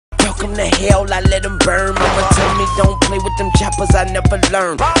welcome to hell, I let them burn. Mama tell me don't play with them choppers, I never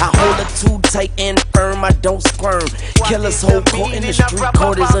learn. I hold her too tight and firm, I don't squirm. Killers hold court in the street,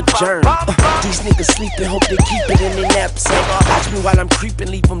 court is adjourned. These niggas sleeping, hope they keep it in their knapsack. Watch me while I'm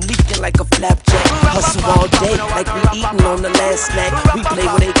creeping, leave them leaking like a flapjack. Hustle all day, like we eating on the last snack. We play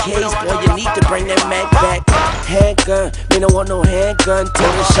with AKs, boy, you need to bring that Mac back. Handgun, me don't want no handgun.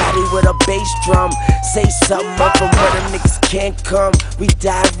 Tell the shotty with a bass drum. Say something up from where them niggas can't come. We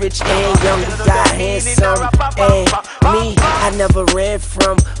die rich and young, we die handsome. And me, I never ran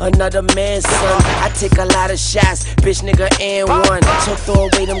from another man's son. I take a lot of shots, bitch nigga and one. So throw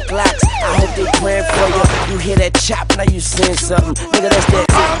away them Glocks, I hope they praying for you. You hear that chop, now you saying something. Nigga, that's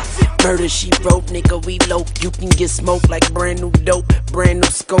that murder she wrote, nigga, we low. You can get smoked like brand new dope, brand new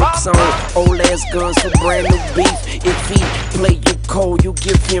scopes on old ass guns for brand new beef. If he play you cold, you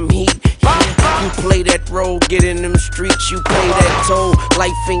give him heat. Yeah, you play that role, get in them streets, you pay that toll.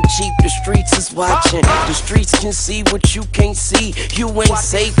 Life ain't cheap, the streets is watching. The streets can see what you can't see. You ain't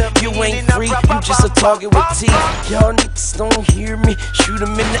safe, you ain't free, you just a target with teeth. Y'all niggas don't hear me, shoot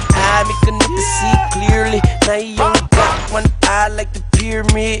him in the eye, make a nigga see clearly. Now he only got one eye like the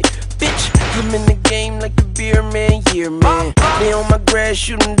pyramid. Bitch, I'm in the game like the beer man, yeah man. They on my grass,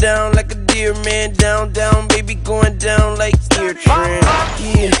 shooting down like a deer man. Down, down, baby, going down like ear trend.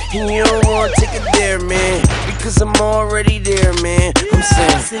 Yeah, and you don't wanna take it there, man, because I'm already there, man. I'm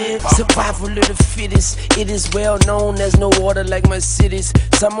saying, survival of the fittest. It is well known, there's no water like my cities.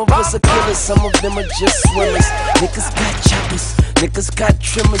 Some of us are killers, some of them are just swimmers. Niggas got choppers, niggas got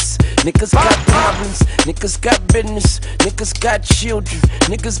trimmers, niggas got problems, niggas got business, niggas got children,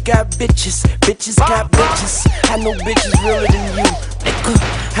 niggas got bitches, bitches got bitches. I know bitches realer than you,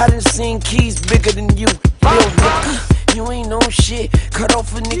 nigga. I done seen keys bigger than you, real nigga. You ain't no shit. Cut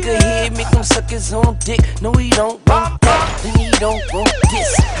off a nigga head, make him suck his own dick. No, he don't want that, then he don't want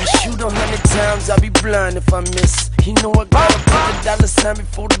this. I shoot 100 times, I'll be blind if I miss. You know I gotta put the dollar sign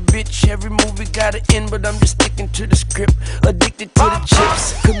before the bitch. Every movie gotta end, but I'm just sticking to the script. Addicted to the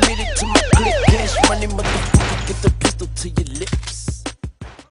chips, committed to my clip.